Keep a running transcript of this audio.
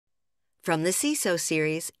From the CISO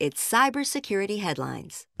Series, it's cybersecurity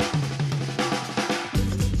headlines.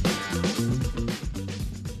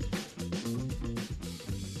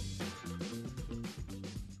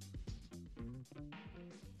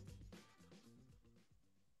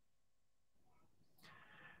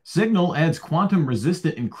 Signal adds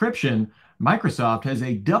quantum-resistant encryption. Microsoft has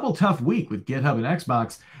a double tough week with GitHub and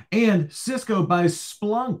Xbox. And Cisco buys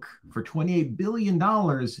Splunk for $28 billion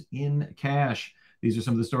in cash. These are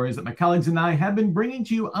some of the stories that my colleagues and I have been bringing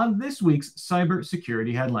to you on this week's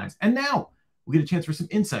cybersecurity headlines. And now we'll get a chance for some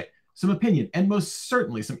insight, some opinion, and most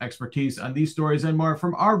certainly some expertise on these stories and more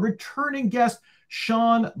from our returning guest,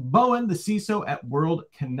 Shawn Bowen, the CISO at World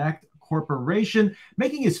Kinect Corporation,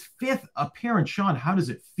 making his fifth appearance. Shawn, how does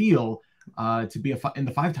it feel to be in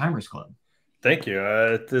the Five Timers Club? Thank you.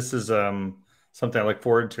 This is something I look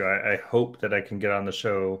forward to. I hope that I can get on the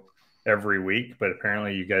show every week, but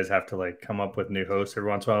apparently you guys have to come up with new hosts every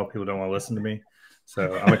once in a while. People don't want to listen to me.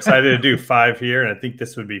 So I'm excited to do 5 here. And I think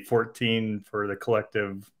this would be 14 for the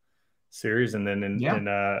collective series. And then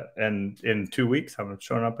in 2 weeks, I'm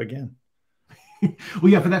showing up again.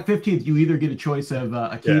 Well, yeah, for that 15th, you either get a choice of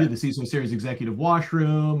a key to the CISO Series executive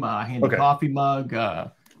washroom, a handy coffee mug.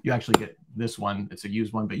 You actually get this one. It's a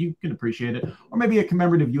used one, but you can appreciate it. Or maybe a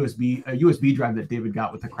commemorative USB drive that David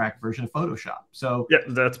got with the cracked version of Photoshop. So yeah,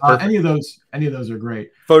 that's perfect. Any of those are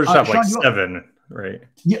great. Photoshop Shawn, 7, right?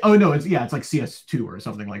 Yeah. Oh no, it's like CS2 or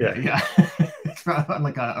something like that. Yeah, it's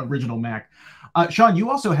like an original Mac. Shawn, you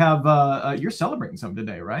also have you're celebrating something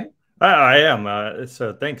today, right? I am.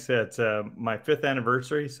 So thanks. It's my 5th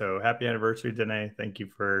anniversary. So happy anniversary, Danae. Thank you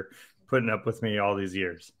for putting up with me all these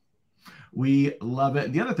years. We love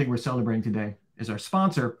it. The other thing we're celebrating today is our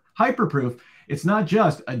sponsor, Hyperproof. It's not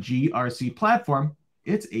just a GRC platform.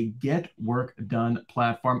 It's a get work done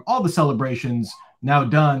platform. All the celebrations now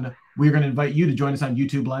done. We're going to invite you to join us on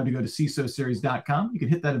YouTube Live to go to CISOseries.com. You can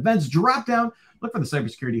hit that events drop down. Look for the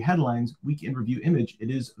cybersecurity headlines, week in review image. It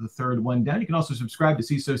is the 3rd one down. You can also subscribe to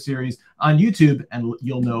CISO Series on YouTube, and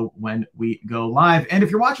you'll know when we go live. And if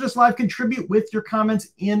you're watching us live, contribute with your comments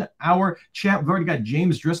in our chat. We've already got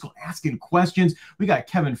James Driscoll asking questions. We got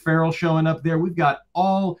Kevin Farrell showing up there. We've got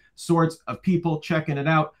all sorts of people checking it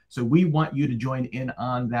out. So we want you to join in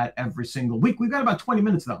on that every single week. We've got about 20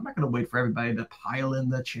 minutes, though. I'm not going to wait for everybody to pile in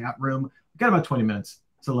the chat room. We've got about 20 minutes.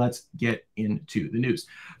 So let's get into the news.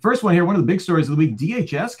 First one here, one of the big stories of the week,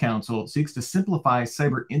 DHS Council seeks to simplify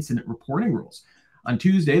cyber incident reporting rules. On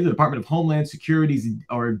Tuesday, the Department of Homeland Security's,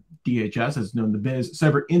 or DHS, as known in the biz,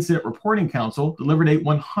 Cyber Incident Reporting Council delivered a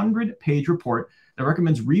 100-page report that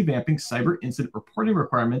recommends revamping cyber incident reporting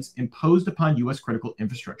requirements imposed upon U.S. critical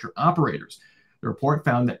infrastructure operators. The report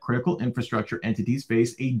found that critical infrastructure entities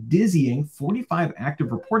face a dizzying 45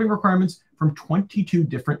 active reporting requirements from 22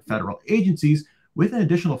 different federal agencies, with an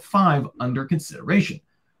additional 5 under consideration.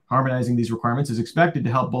 Harmonizing these requirements is expected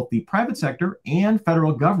to help both the private sector and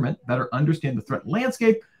federal government better understand the threat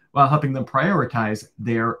landscape while helping them prioritize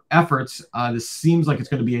their efforts. This seems like it's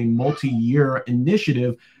going to be a multi-year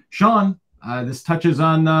initiative. Shawn, this touches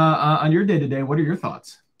on your day-to-day. What are your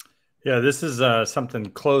thoughts? Yeah, this is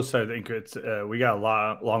something close. I think it's we got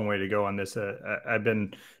a long way to go on this. I've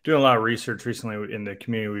been doing a lot of research recently in the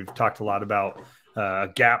community. We've talked a lot about a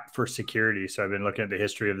gap for security. So I've been looking at the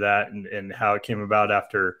history of that and how it came about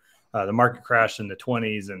after the market crash in the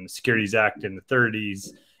 20s and the Securities Act in the 30s.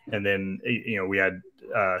 And then, we had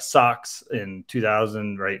SOX in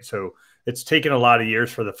 2000, right? So it's taken a lot of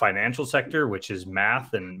years for the financial sector, which is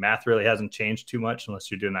math, and math really hasn't changed too much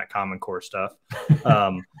unless you're doing that Common Core stuff.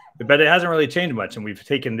 But it hasn't really changed much. And we've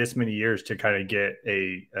taken this many years to kind of get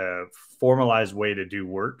a formalized way to do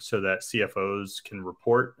work so that CFOs can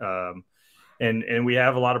report. And we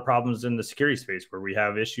have a lot of problems in the security space where we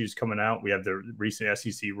have issues coming out. We have the recent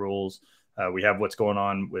SEC rules. We have what's going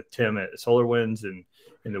on with Tim at SolarWinds and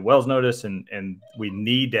in the Wells notice. And we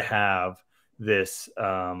need to have this.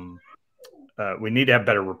 We need to have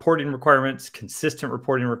better reporting requirements, consistent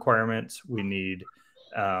reporting requirements. We need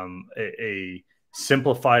a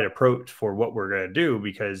simplified approach for what we're going to do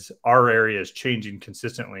because our area is changing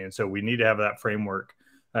consistently. And so we need to have that framework.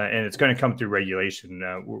 And it's going to come through regulation.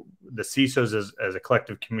 The CISOs as a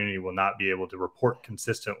collective community will not be able to report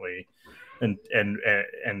consistently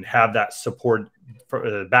and have that support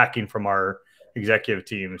for backing from our executive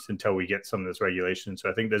teams until we get some of this regulation.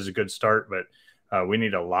 So I think this is a good start, but we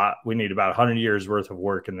need a lot. We need about 100 years worth of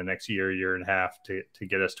work in the next year and a half to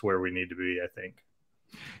get us to where we need to be, I think.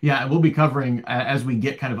 Yeah, we'll be covering as we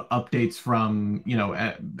get kind of updates from,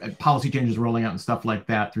 policy changes rolling out and stuff like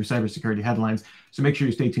that through cybersecurity headlines. So make sure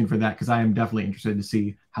you stay tuned for that because I am definitely interested to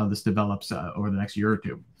see how this develops over the next year or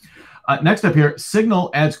two. Next up here,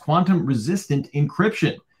 Signal adds quantum-resistant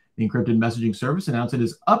encryption. The encrypted messaging service announced it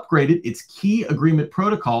has upgraded its key agreement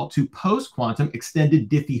protocol to post-quantum extended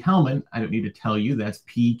Diffie-Hellman. I don't need to tell you that's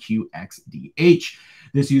PQXDH.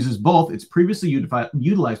 This uses both its previously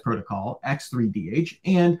utilized protocol, X3DH,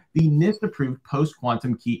 and the NIST-approved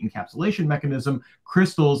post-quantum key encapsulation mechanism,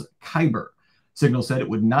 Crystal's Kyber. Signal said it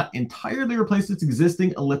would not entirely replace its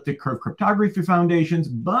existing elliptic curve cryptography foundations,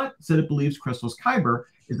 but said it believes Crystal's Kyber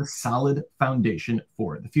is a solid foundation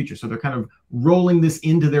for the future. So they're kind of rolling this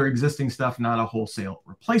into their existing stuff, not a wholesale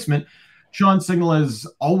replacement. Shawn, Signal has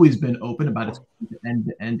always been open about its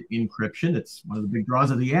end-to-end encryption. It's one of the big draws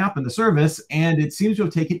of the app and the service, and it seems to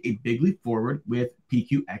have taken a big leap forward with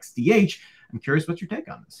PQXDH. I'm curious what's your take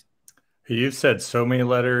on this? You've said so many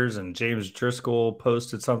letters, and James Driscoll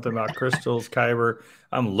posted something about Crystal's Kyber.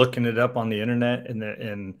 I'm looking it up on the internet,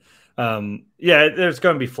 and yeah, there's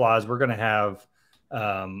going to be flaws. We're going to have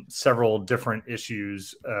several different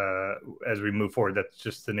issues as we move forward. That's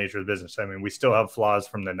just the nature of the business. I mean, we still have flaws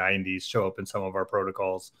from the 90s show up in some of our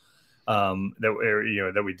protocols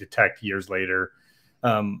that we detect years later.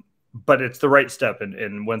 But it's the right step.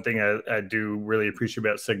 And one thing I do really appreciate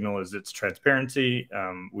about Signal is its transparency.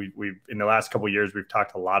 We've in the last couple of years, we've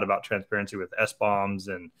talked a lot about transparency with SBOMs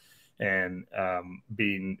and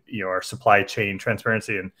being, our supply chain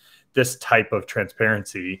transparency. And this type of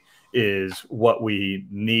transparency is what we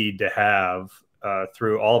need to have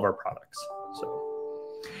through all of our products.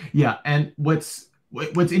 So, yeah. And what's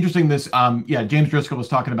interesting, James Driscoll was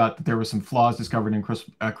talking about that there were some flaws discovered in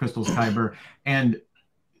Crystal's Kyber, and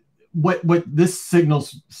what this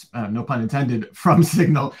signals, no pun intended, from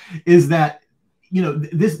Signal is that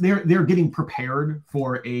they're getting prepared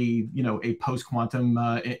for a post quantum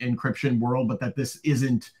encryption world, but that this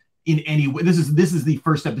isn't in any way. This is the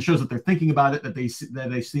first step that shows that they're thinking about it, that they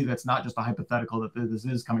see that's not just a hypothetical, that this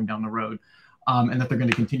is coming down the road, and that they're going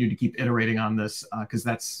to continue to keep iterating on this because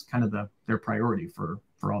that's kind of their priority for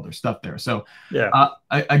all their stuff there. So yeah,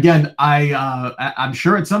 I'm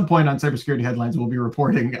sure at some point on Cybersecurity Headlines we'll be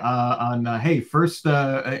reporting on hey, first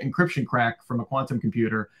encryption crack from a quantum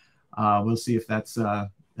computer. We'll see if that's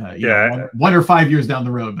 1 or 5 years down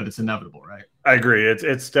the road, but it's inevitable, right? I agree.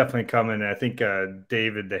 It's definitely coming. I think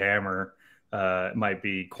David the Hammer might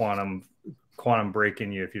be quantum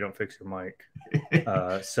breaking you if you don't fix your mic.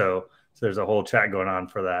 So there's a whole chat going on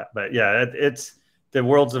for that. But yeah, it's the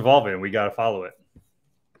world's evolving. We got to follow it.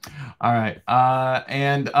 All right.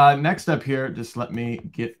 And next up here, just let me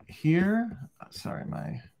get here. Sorry,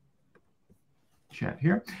 my chat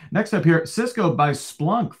here. Next up here, Cisco buys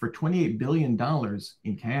Splunk for $28 billion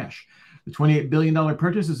in cash. The $28 billion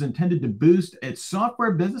purchase is intended to boost its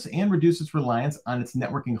software business and reduce its reliance on its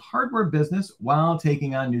networking hardware business while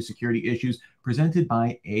taking on new security issues presented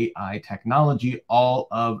by AI technology, all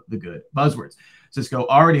of the good buzzwords. Cisco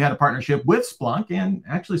already had a partnership with Splunk and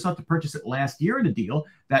actually sought to purchase it last year in a deal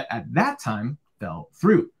that at that time fell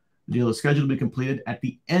through. The deal is scheduled to be completed at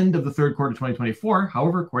the end of the third quarter 2024.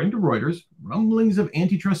 However, according to Reuters, rumblings of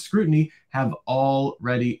antitrust scrutiny have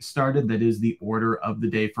already started. That is the order of the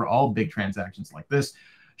day for all big transactions like this.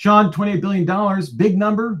 Shawn, $28 billion, big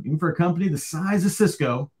number, even for a company the size of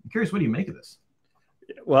Cisco. I'm curious, what do you make of this?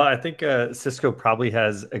 Well, I think Cisco probably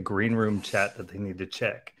has a green room chat that they need to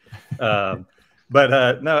check.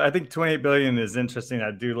 But no, I think 28 billion is interesting.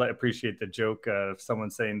 I do appreciate the joke of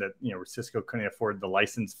someone saying that Cisco couldn't afford the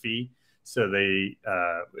license fee, so they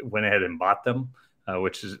went ahead and bought them,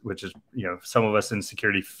 which is some of us in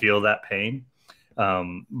security feel that pain.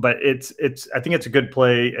 But I think it's a good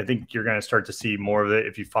play. I think you're going to start to see more of it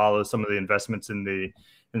if you follow some of the investments in the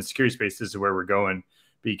security space. This is where we're going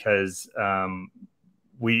because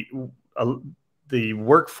the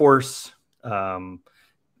workforce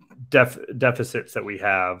deficits that we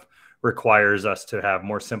have requires us to have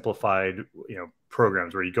more simplified,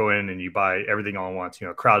 programs where you go in and you buy everything all at once,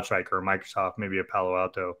 CrowdStrike or Microsoft, maybe a Palo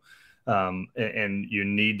Alto, and you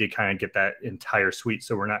need to kind of get that entire suite.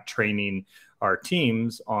 So we're not training our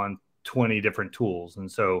teams on 20 different tools.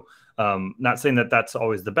 And so not saying that that's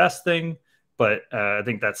always the best thing, but I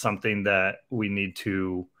think that's something that we need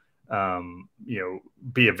to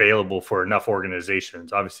be available for enough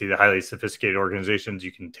organizations. Obviously, the highly sophisticated organizations,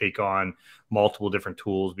 you can take on multiple different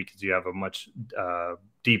tools because you have a much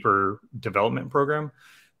deeper development program.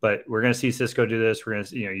 But we're going to see Cisco do this. We're going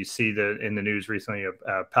to, you see in the news recently,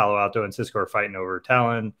 Palo Alto and Cisco are fighting over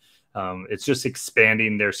Talon. It's just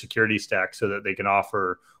expanding their security stack so that they can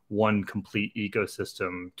offer one complete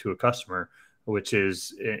ecosystem to a customer, which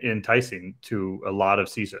is enticing to a lot of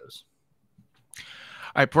CISOs.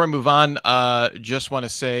 All right, before I move on, just want to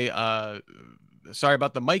say sorry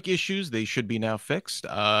about the mic issues. They should be now fixed,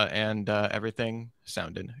 and everything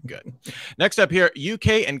sounded good. Next up here,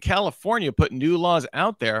 UK and California put new laws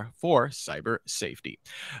out there for cyber safety.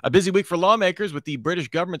 A busy week for lawmakers with the British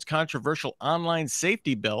government's controversial online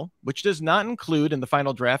safety bill, which does not include in the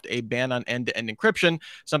final draft a ban on end-to-end encryption,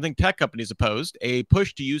 something tech companies opposed, a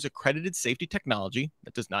push to use accredited safety technology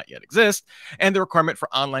that does not yet exist, and the requirement for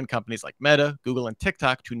online companies like Meta, Google, and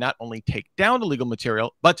TikTok to not only take down illegal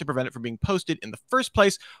material, but to prevent it from being posted in the first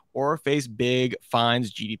place or face big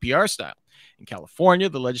fines GDPR style. In California,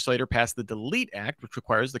 the legislator passed the Delete Act, which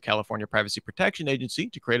requires the California Privacy Protection Agency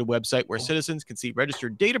to create a website where citizens can see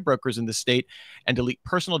registered data brokers in the state and delete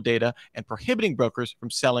personal data, and prohibiting brokers from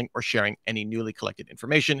selling or sharing any newly collected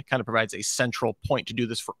information. It kind of provides a central point to do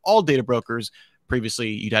this for all data brokers. Previously,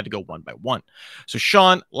 you'd had to go one by one. So,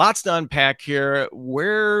 Shawn, lots to unpack here.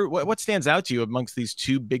 What stands out to you amongst these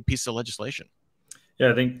two big pieces of legislation?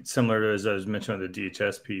 Yeah, I think similar to as I was mentioning on the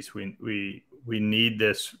DHS piece, we need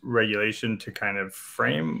this regulation to kind of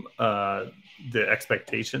frame the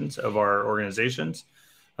expectations of our organizations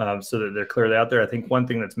so that they're clearly out there. I think one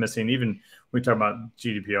thing that's missing, even when we talk about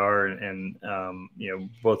GDPR and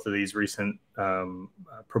both of these recent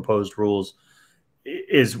proposed rules,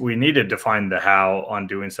 is we need to define the how on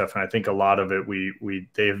doing stuff. And I think a lot of it,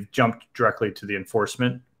 they've jumped directly to the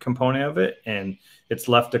enforcement component of it, and it's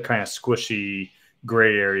left a kind of squishy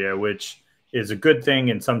gray area, which is a good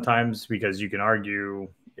thing. And sometimes because you can argue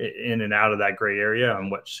in and out of that gray area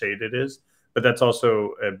on what shade it is, but that's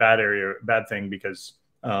also a bad thing because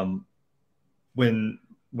when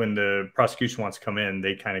the prosecution wants to come in,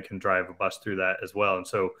 they kind of can drive a bus through that as well. And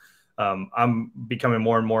so I'm becoming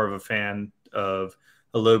more and more of a fan of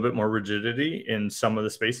a little bit more rigidity in some of the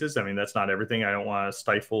spaces. I mean, that's not everything. I don't want to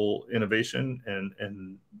stifle innovation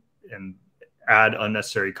and add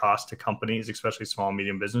unnecessary cost to companies, especially small and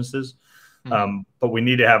medium businesses. But we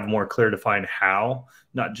need to have more clear defined how,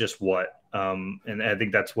 not just what. And I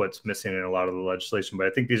think that's what's missing in a lot of the legislation. But I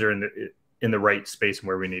think these are in the right space and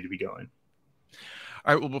where we need to be going.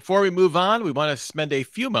 All right. Well, before we move on, we want to spend a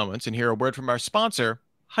few moments and hear a word from our sponsor,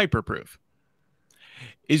 Hyperproof.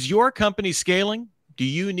 Is your company scaling? Do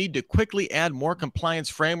you need to quickly add more compliance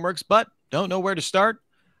frameworks but don't know where to start?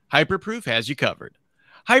 Hyperproof has you covered.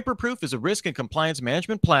 Hyperproof is a risk and compliance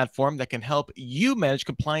management platform that can help you manage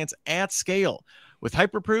compliance at scale. With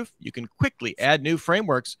Hyperproof, you can quickly add new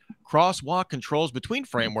frameworks, crosswalk controls between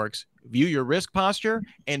frameworks, view your risk posture,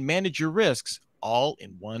 and manage your risks all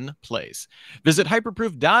in one place. Visit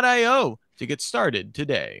hyperproof.io to get started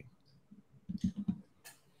today.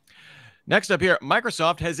 Next up here,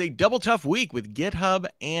 Microsoft has a double tough week with GitHub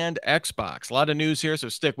and Xbox. A lot of news here, so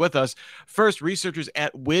stick with us. First, researchers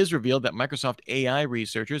at Wiz revealed that Microsoft AI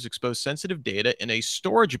researchers exposed sensitive data in a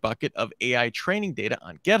storage bucket of AI training data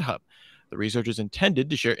on GitHub. The researchers intended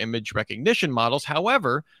to share image recognition models.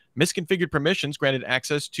 However, misconfigured permissions granted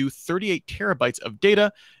access to 38 terabytes of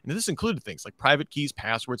data, and this included things like private keys,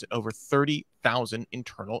 passwords, and over 30,000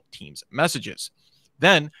 internal Teams messages.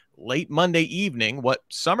 Then, late Monday evening, what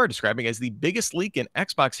some are describing as the biggest leak in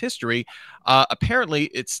Xbox history, apparently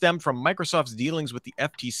it stemmed from Microsoft's dealings with the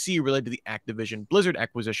FTC related to the Activision Blizzard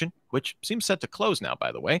acquisition, which seems set to close now,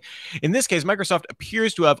 by the way. In this case, Microsoft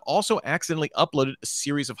appears to have also accidentally uploaded a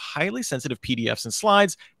series of highly sensitive PDFs and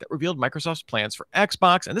slides that revealed Microsoft's plans for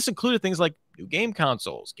Xbox, and this included things like new game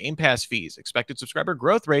consoles, Game Pass fees, expected subscriber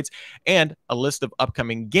growth rates, and a list of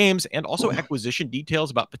upcoming games, and also acquisition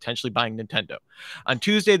details about potentially buying Nintendo. On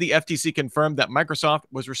Tuesday, the FTC confirmed that Microsoft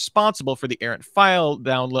was responsible for the errant file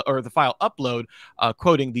download or the file upload,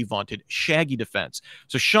 quoting the vaunted Shaggy defense.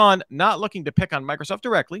 So, Shawn, not looking to pick on Microsoft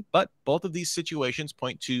directly, but both of these situations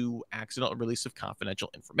point to accidental release of confidential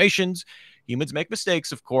information. Humans make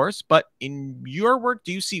mistakes, of course, but in your work,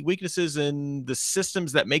 do you see weaknesses in the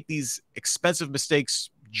systems that make these expensive mistakes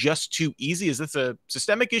just too easy? Is this a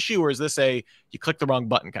systemic issue, or is this a you click the wrong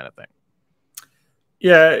button kind of thing?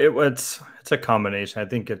 Yeah, it's a combination. I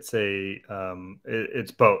think it's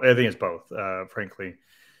it's both. I think it's both, frankly.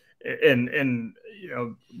 And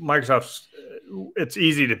Microsoft's. It's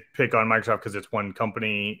easy to pick on Microsoft because it's one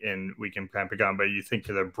company and we can kind of pick on. But you think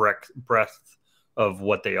of the breadth of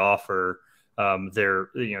what they offer. They're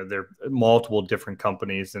multiple different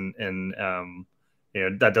companies, and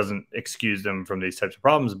that doesn't excuse them from these types of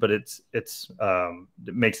problems, but it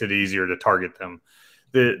makes it easier to target them.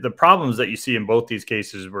 The problems that you see in both these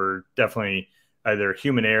cases were definitely either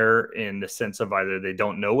human error in the sense of either they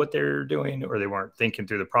don't know what they're doing or they weren't thinking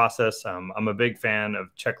through the process. I'm a big fan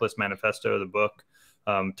of Checklist Manifesto, the book,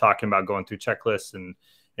 talking about going through checklists,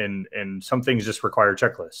 and some things just require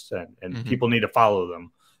checklists, and people need to follow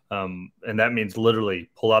them. And that means literally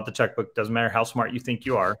pull out the checkbook. Doesn't matter how smart you think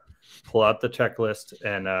you are, pull out the checklist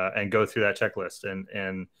and go through that checklist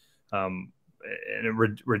and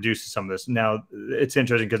it reduces some of this. Now it's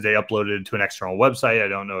interesting because they uploaded it to an external website. I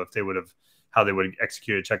don't know if they would have how they would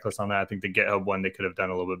execute a checklist on that. I think the GitHub one, they could have done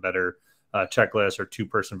a little bit better checklist or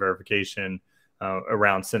two-person verification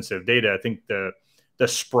around sensitive data. I think the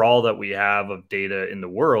sprawl that we have of data in the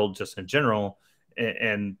world, just in general,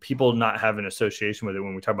 and people not have an association with it.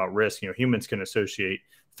 When we talk about risk, humans can associate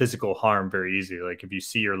physical harm very easily. Like if you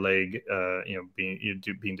see your leg,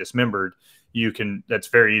 being dismembered, that's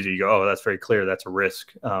very easy. You go, oh, that's very clear. That's a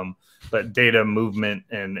risk. But data movement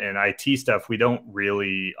and IT stuff, we don't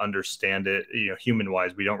really understand it, human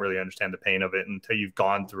wise, we don't really understand the pain of it until you've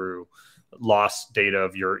gone through lost data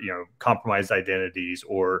of your, compromised identities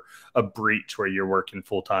or a breach where you're working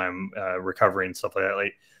full time, recovering, stuff like that.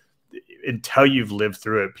 Like until you've lived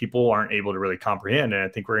through it, people aren't able to really comprehend. And I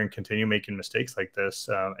think we're going to continue making mistakes like this.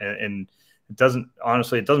 And it doesn't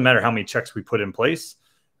matter how many checks we put in place.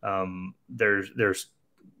 There's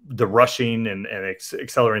the rushing and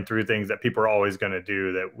accelerating through things that people are always going to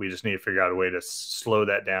do, that we just need to figure out a way to slow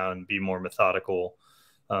that down, be more methodical.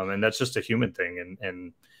 And that's just a human thing.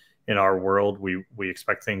 And in our world, we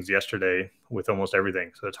expect things yesterday with almost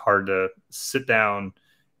everything. So it's hard to sit down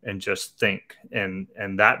and just think and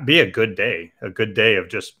that be a good day of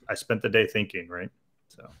just, I spent the day thinking, right?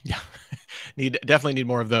 So yeah, definitely need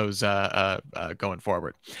more of those going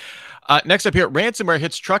forward. Next up here, ransomware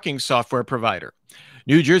hits trucking software provider.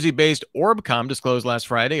 New Jersey-based Orbcom disclosed last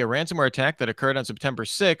Friday a ransomware attack that occurred on September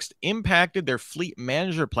 6th impacted their fleet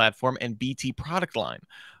manager platform and BT product line.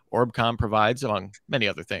 Orbcom provides, among many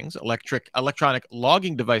other things, electronic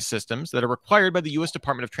logging device systems that are required by the U.S.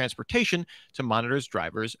 Department of Transportation to monitor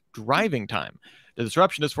drivers' driving time. The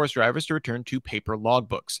disruption has forced drivers to return to paper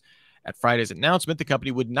logbooks. At Friday's announcement, the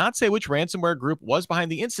company would not say which ransomware group was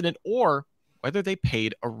behind the incident or whether they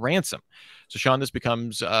paid a ransom. So, Shawn, this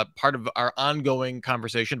becomes part of our ongoing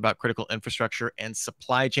conversation about critical infrastructure and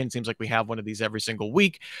supply chain. It seems like we have one of these every single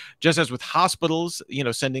week. Just as with hospitals,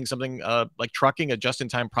 sending something like trucking, a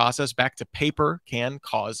just-in-time process, back to paper can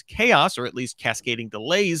cause chaos or at least cascading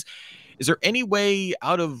delays. Is there any way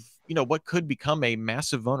out of, what could become a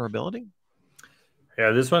massive vulnerability?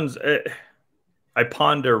 Yeah, this one's... I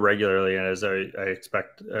ponder regularly, and as I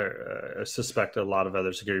suspect a lot of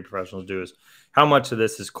other security professionals do, is how much of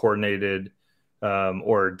this is coordinated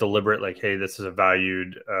or deliberate, like, hey, this is a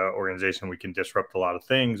valued organization, we can disrupt a lot of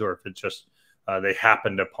things, or if it's just they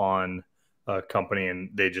happened upon a company and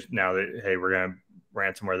they just hey, we're going to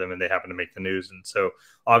ransomware them and they happen to make the news. And so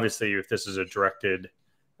obviously if this is a directed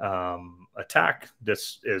attack,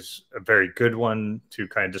 this is a very good one to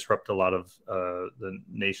kind of disrupt a lot of the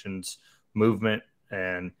nation's movement,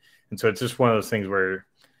 and so it's just one of those things where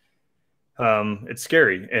it's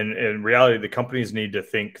scary, and in reality the companies need to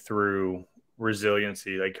think through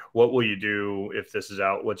resiliency, like what will you do if this is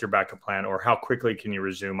out, what's your backup plan, or how quickly can you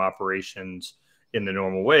resume operations in the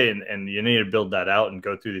normal way, and you need to build that out and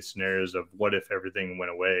go through these scenarios of what if everything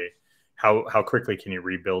went away, how quickly can you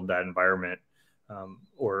rebuild that environment,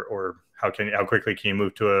 or how quickly can you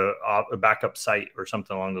move to a backup site or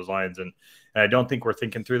something along those lines. And I don't think we're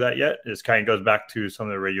thinking through that yet. This kind of goes back to some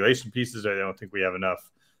of the regulation pieces. I don't think we have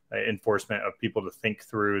enough enforcement of people to think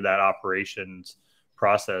through that operations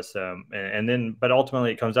process. But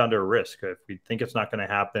ultimately it comes down to a risk. If we think it's not going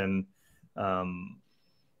to happen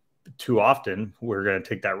too often, we're going to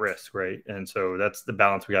take that risk, right? And so that's the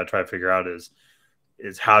balance we got to try to figure out is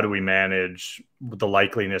how do we manage the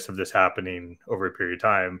likeliness of this happening over a period of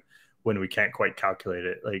time when we can't quite calculate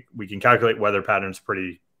it. Like we can calculate weather patterns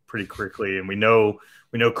pretty quickly, and we know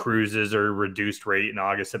cruises are reduced rate in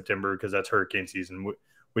August, September because that's hurricane season.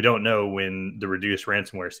 We don't know when the reduced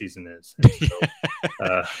ransomware season is.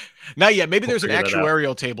 So, not yet. Maybe there's an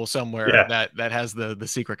actuarial table somewhere that has the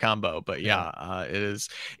secret combo. But it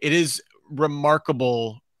is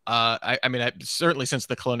remarkable. I mean, certainly since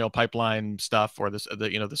the Colonial Pipeline stuff or the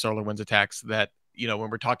SolarWinds attacks, that when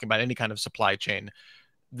we're talking about any kind of supply chain,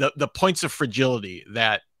 the points of fragility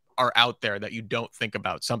that are out there that you don't think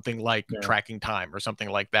about, something like tracking time or something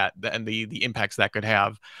like that, and the impacts that could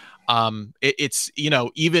have. It's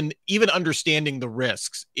even understanding the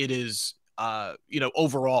risks, it is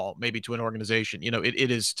overall maybe to an organization,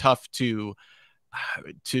 it is tough to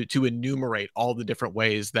enumerate all the different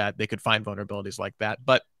ways that they could find vulnerabilities like that.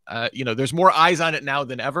 But there's more eyes on it now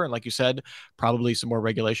than ever, and like you said, probably some more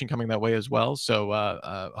regulation coming that way as well.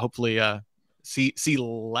 So hopefully see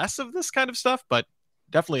less of this kind of stuff, but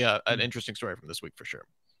definitely an interesting story from this week for sure.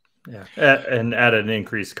 Yeah, and at an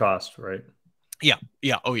increased cost, right? Yeah.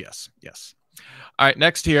 Oh yes. All right,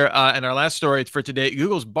 next here, and our last story for today,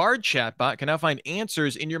 Google's Bard chatbot can now find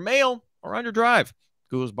answers in your mail or on your drive.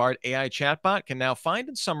 Google's Bard AI chatbot can now find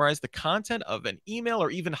and summarize the content of an email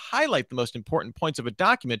or even highlight the most important points of a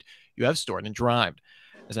document you have stored in Drive.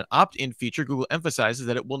 As an opt-in feature, Google emphasizes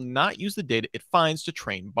that it will not use the data it finds to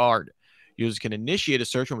train Bard. Users can initiate a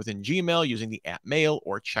search from within Gmail using the app Mail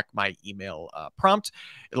or Check My Email prompt.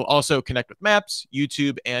 It'll also connect with Maps,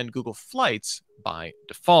 YouTube, and Google Flights by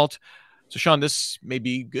default. So, Shawn, this may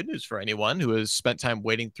be good news for anyone who has spent time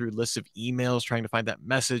wading through lists of emails, trying to find that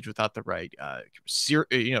message without the right,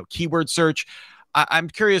 keyword search. I'm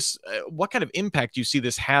curious, what kind of impact you see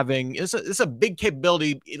this having? It's a big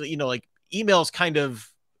capability, like emails kind of,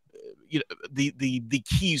 the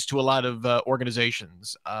keys to a lot of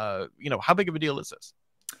organizations. How big of a deal is this?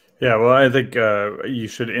 Yeah, well, I think you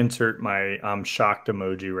should insert my I'm shocked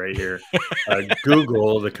emoji right here.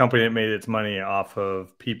 Google, the company that made its money off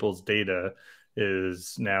of people's data,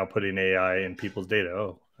 is now putting AI in people's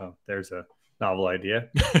data. Oh, there's a novel idea.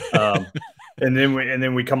 And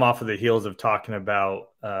then we come off of the heels of talking about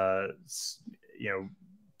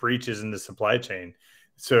breaches in the supply chain.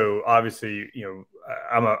 So obviously,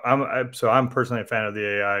 I'm personally a fan of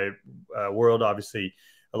the AI world. Obviously,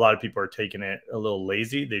 a lot of people are taking it a little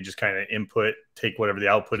lazy. They just kind of take whatever the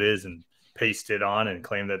output is and paste it on and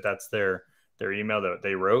claim that that's their email that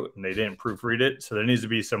they wrote, and they didn't proofread it. So there needs to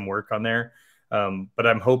be some work on there. But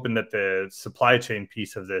I'm hoping that the supply chain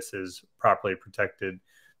piece of this is properly protected,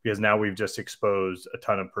 because now we've just exposed a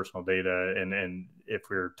ton of personal data. And if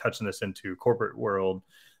we're touching this into corporate world,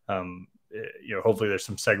 hopefully there's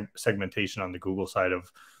some segmentation on the Google side of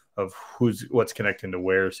what's connecting to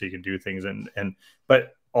where, so you can do things.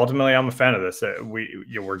 But ultimately, I'm a fan of this.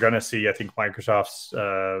 We're going to see, I think Microsoft's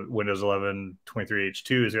Windows 11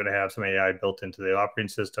 23H2 is going to have some AI built into the operating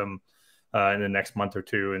system in the next month or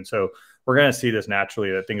two. And so we're going to see this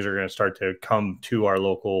naturally, that things are going to start to come to our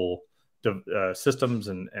local systems.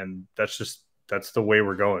 And that's the way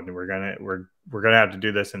we're going. We're going to have to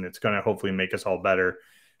do this, and it's going to hopefully make us all better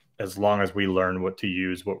as long as we learn what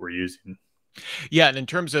we're using. Yeah, and in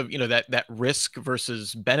terms of that risk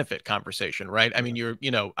versus benefit conversation, right? I mean,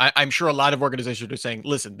 I'm sure a lot of organizations are saying,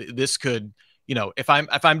 listen, this could, if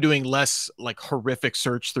I'm doing less like horrific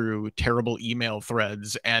search through terrible email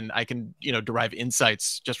threads, and I can derive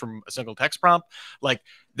insights just from a single text prompt,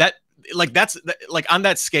 that's on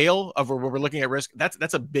that scale of where we're looking at risk.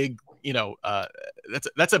 That's a big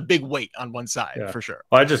that's a big weight on one side, for sure.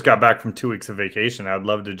 Well, I just got back from 2 weeks of vacation. I'd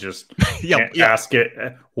love to just ask it,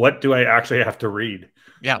 what do I actually have to read?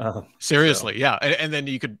 Yeah, seriously. So. Yeah. And then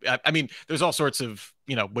you could, there's all sorts of,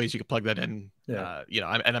 ways you could plug that in,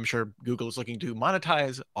 and I'm sure Google is looking to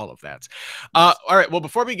monetize all of that. All right. Well,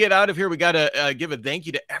 before we get out of here, we got to give a thank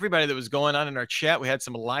you to everybody that was going on in our chat. We had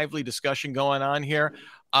some lively discussion going on here.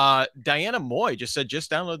 Diana Moy just said,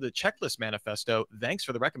 just download the checklist manifesto. Thanks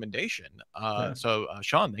for the recommendation. So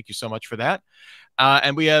Shawn, thank you so much for that.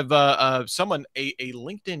 And we have someone, a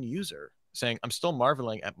LinkedIn user, saying, I'm still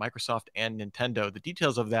marveling at Microsoft and Nintendo. The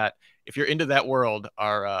details of that, if you're into that world,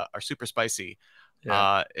 are super spicy.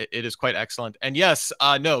 Yeah. It is quite excellent. And yes,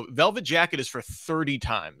 no, Velvet Jacket is for 30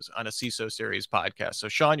 times on a CISO Series podcast. So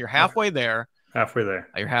Shawn, you're halfway there. Halfway there.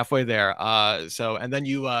 You're halfway there. And then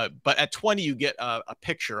you, but at 20, you get a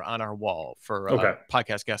picture on our wall for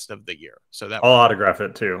podcast guest of the year. So that I'll autograph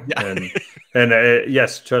it too. Yeah. And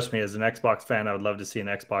yes, trust me, as an Xbox fan, I would love to see an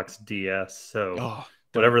Xbox DS. So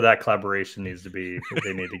whatever that collaboration needs to be,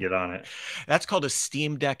 they need to get on it. That's called a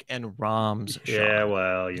Steam Deck and ROMs. Shawn. Yeah,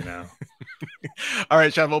 well, All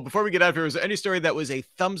right, Shawn. Well, before we get out of here, was there any story that was a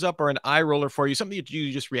thumbs up or an eye roller for you? Something that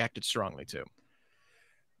you just reacted strongly to?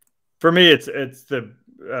 For me, it's the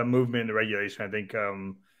movement and the regulation. I think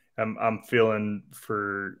I'm feeling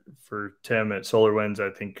for Tim at SolarWinds.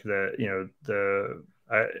 I think that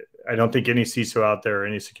I don't think any CISO out there or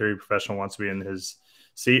any security professional wants to be in his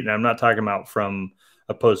seat. And I'm not talking about from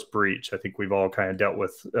a post breach. I think we've all kind of dealt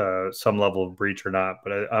with some level of breach or not.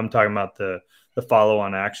 But I'm talking about the follow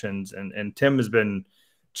on actions. And Tim has been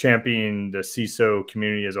championing the CISO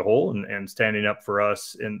community as a whole and standing up for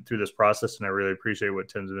us through this process. And I really appreciate what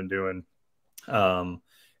Tim's been doing.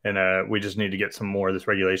 And we just need to get some more of this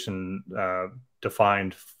regulation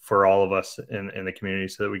defined for all of us in the community,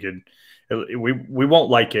 so that we won't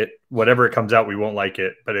like it. Whatever it comes out, we won't like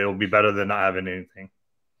it, but it'll be better than not having anything.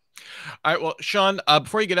 All right. Well, Shawn,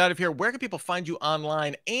 before you get out of here, where can people find you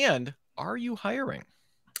online, and are you hiring?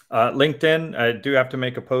 LinkedIn. I do have to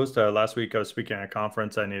make a post. Last week I was speaking at a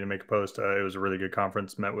conference. I need to make a post. It was a really good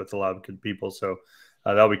conference, met with a lot of good people. So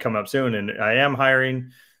that'll be coming up soon. And I am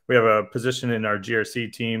hiring. we have a position in our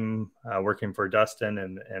GRC team working for Dustin,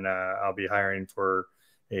 and I'll be hiring for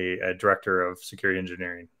a director of security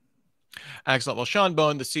engineering. Excellent. Well, Shawn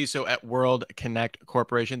Bowen, the CISO at Kinect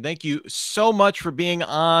Corporation, thank you so much for being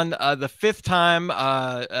on the 5th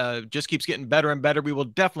time. Just keeps getting better and better. We will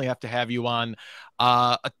definitely have to have you on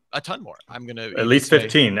a ton more. I'm going to at least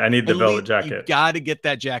 15. I need the velvet jacket. You got to get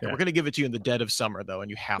that jacket. Yeah. We're going to give it to you in the dead of summer, though, and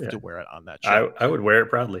you have to wear it on that show. I would wear it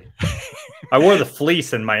proudly. I wore the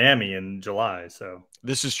fleece in Miami in July. So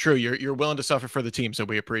this is true. You're willing to suffer for the team, so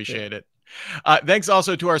we appreciate it. Thanks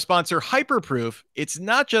also to our sponsor, Hyperproof. It's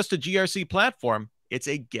not just a GRC platform. It's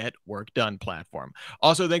a get work done platform.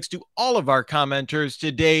 Also, thanks to all of our commenters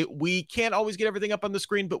today. We can't always get everything up on the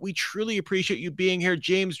screen, but we truly appreciate you being here.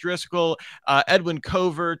 James Driscoll, Edwin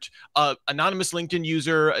Covert, anonymous LinkedIn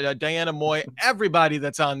user, Diana Moy, everybody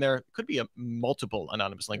that's on there. Could be multiple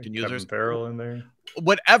anonymous LinkedIn users. Kevin Farrell in there.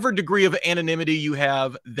 Whatever degree of anonymity you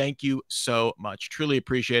have, thank you so much. Truly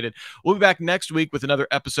appreciate it. We'll be back next week with another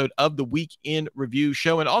episode of the Week in Review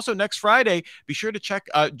show. And also next Friday, be sure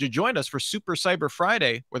to join us for Super Cyber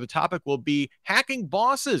Friday, where the topic will be hacking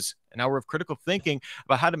bosses, an hour of critical thinking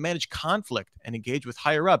about how to manage conflict and engage with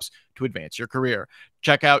higher ups to advance your career.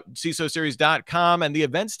 Check out CISOseries.com and the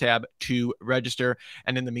events tab to register.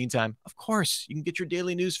 And in the meantime, of course, you can get your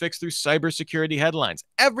daily news fix through cybersecurity headlines.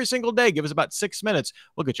 Every single day, give us about 6 minutes.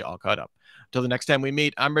 We'll get you all caught up. Until the next time we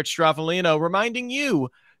meet, I'm Rich Stroffolino, reminding you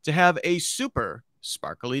to have a super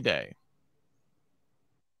sparkly day.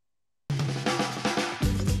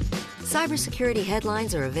 Cybersecurity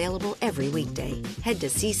headlines are available every weekday. Head to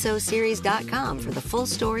CISOseries.com for the full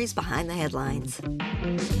stories behind the headlines.